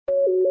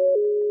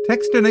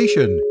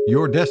Techstination,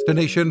 your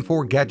destination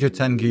for gadgets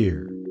and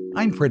gear.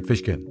 I'm Fred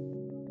Fishkin.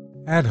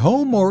 At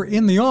home or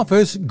in the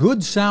office,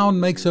 good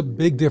sound makes a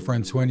big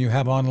difference when you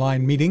have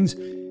online meetings.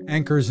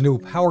 Anker's new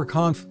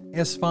PowerConf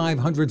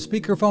S500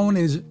 speakerphone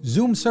is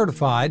Zoom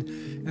certified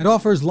and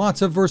offers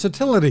lots of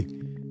versatility.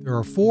 There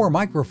are 4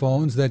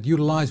 microphones that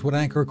utilize what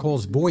Anker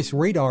calls voice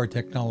radar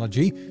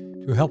technology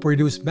to help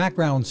reduce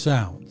background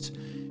sounds.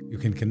 You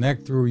can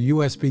connect through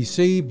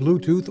USB-C,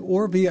 Bluetooth,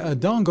 or via a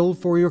dongle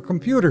for your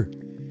computer.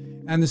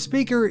 And the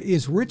speaker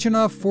is rich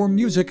enough for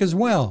music as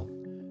well.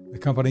 The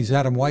company's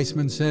Adam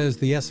Weissman says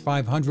the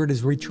S500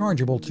 is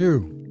rechargeable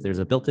too. There's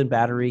a built-in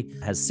battery,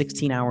 has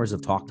 16 hours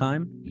of talk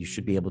time. You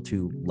should be able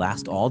to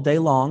last all day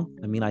long.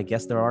 I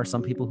guess there are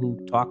some people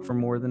who talk for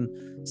more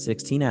than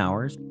 16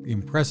 hours. The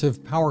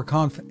impressive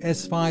PowerConf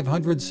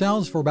S500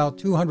 sells for about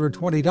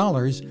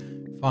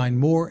 $220. Find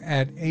more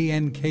at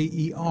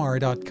anker.com.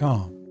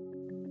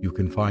 You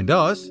can find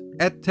us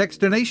at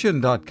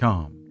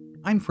Techstination.com.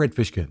 I'm Fred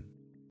Fishkin.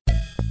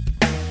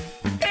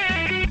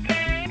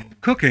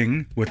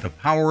 Cooking with the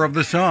power of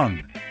the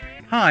sun.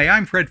 Hi,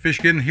 I'm Fred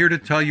Fishkin, here to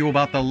tell you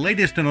about the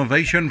latest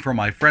innovation from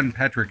my friend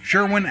Patrick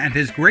Sherwin and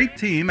his great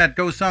team at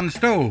GoSun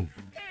Stove.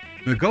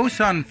 The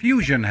GoSun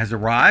Fusion has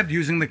arrived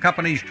using the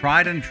company's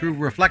tried and true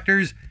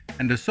reflectors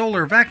and a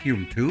solar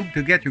vacuum tube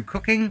to get you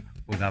cooking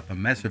without the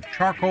mess of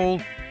charcoal,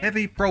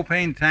 heavy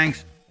propane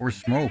tanks, or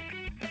smoke.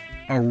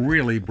 A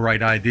really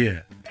bright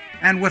idea.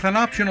 And with an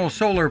optional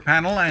solar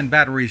panel and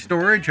battery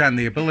storage and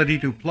the ability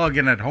to plug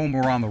in at home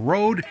or on the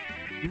road,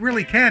 you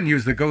really can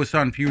use the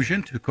GoSun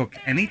Fusion to cook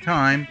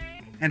anytime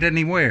and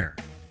anywhere,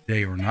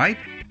 day or night,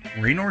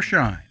 rain or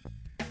shine.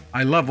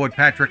 I love what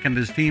Patrick and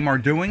his team are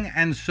doing,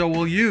 and so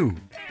will you.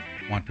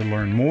 Want to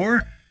learn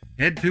more?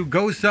 Head to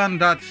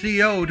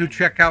gosun.co to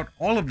check out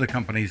all of the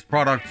company's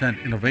products and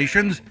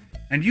innovations,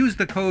 and use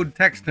the code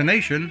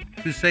Techstination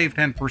to save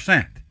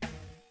 10%.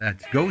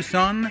 That's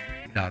gosun.co.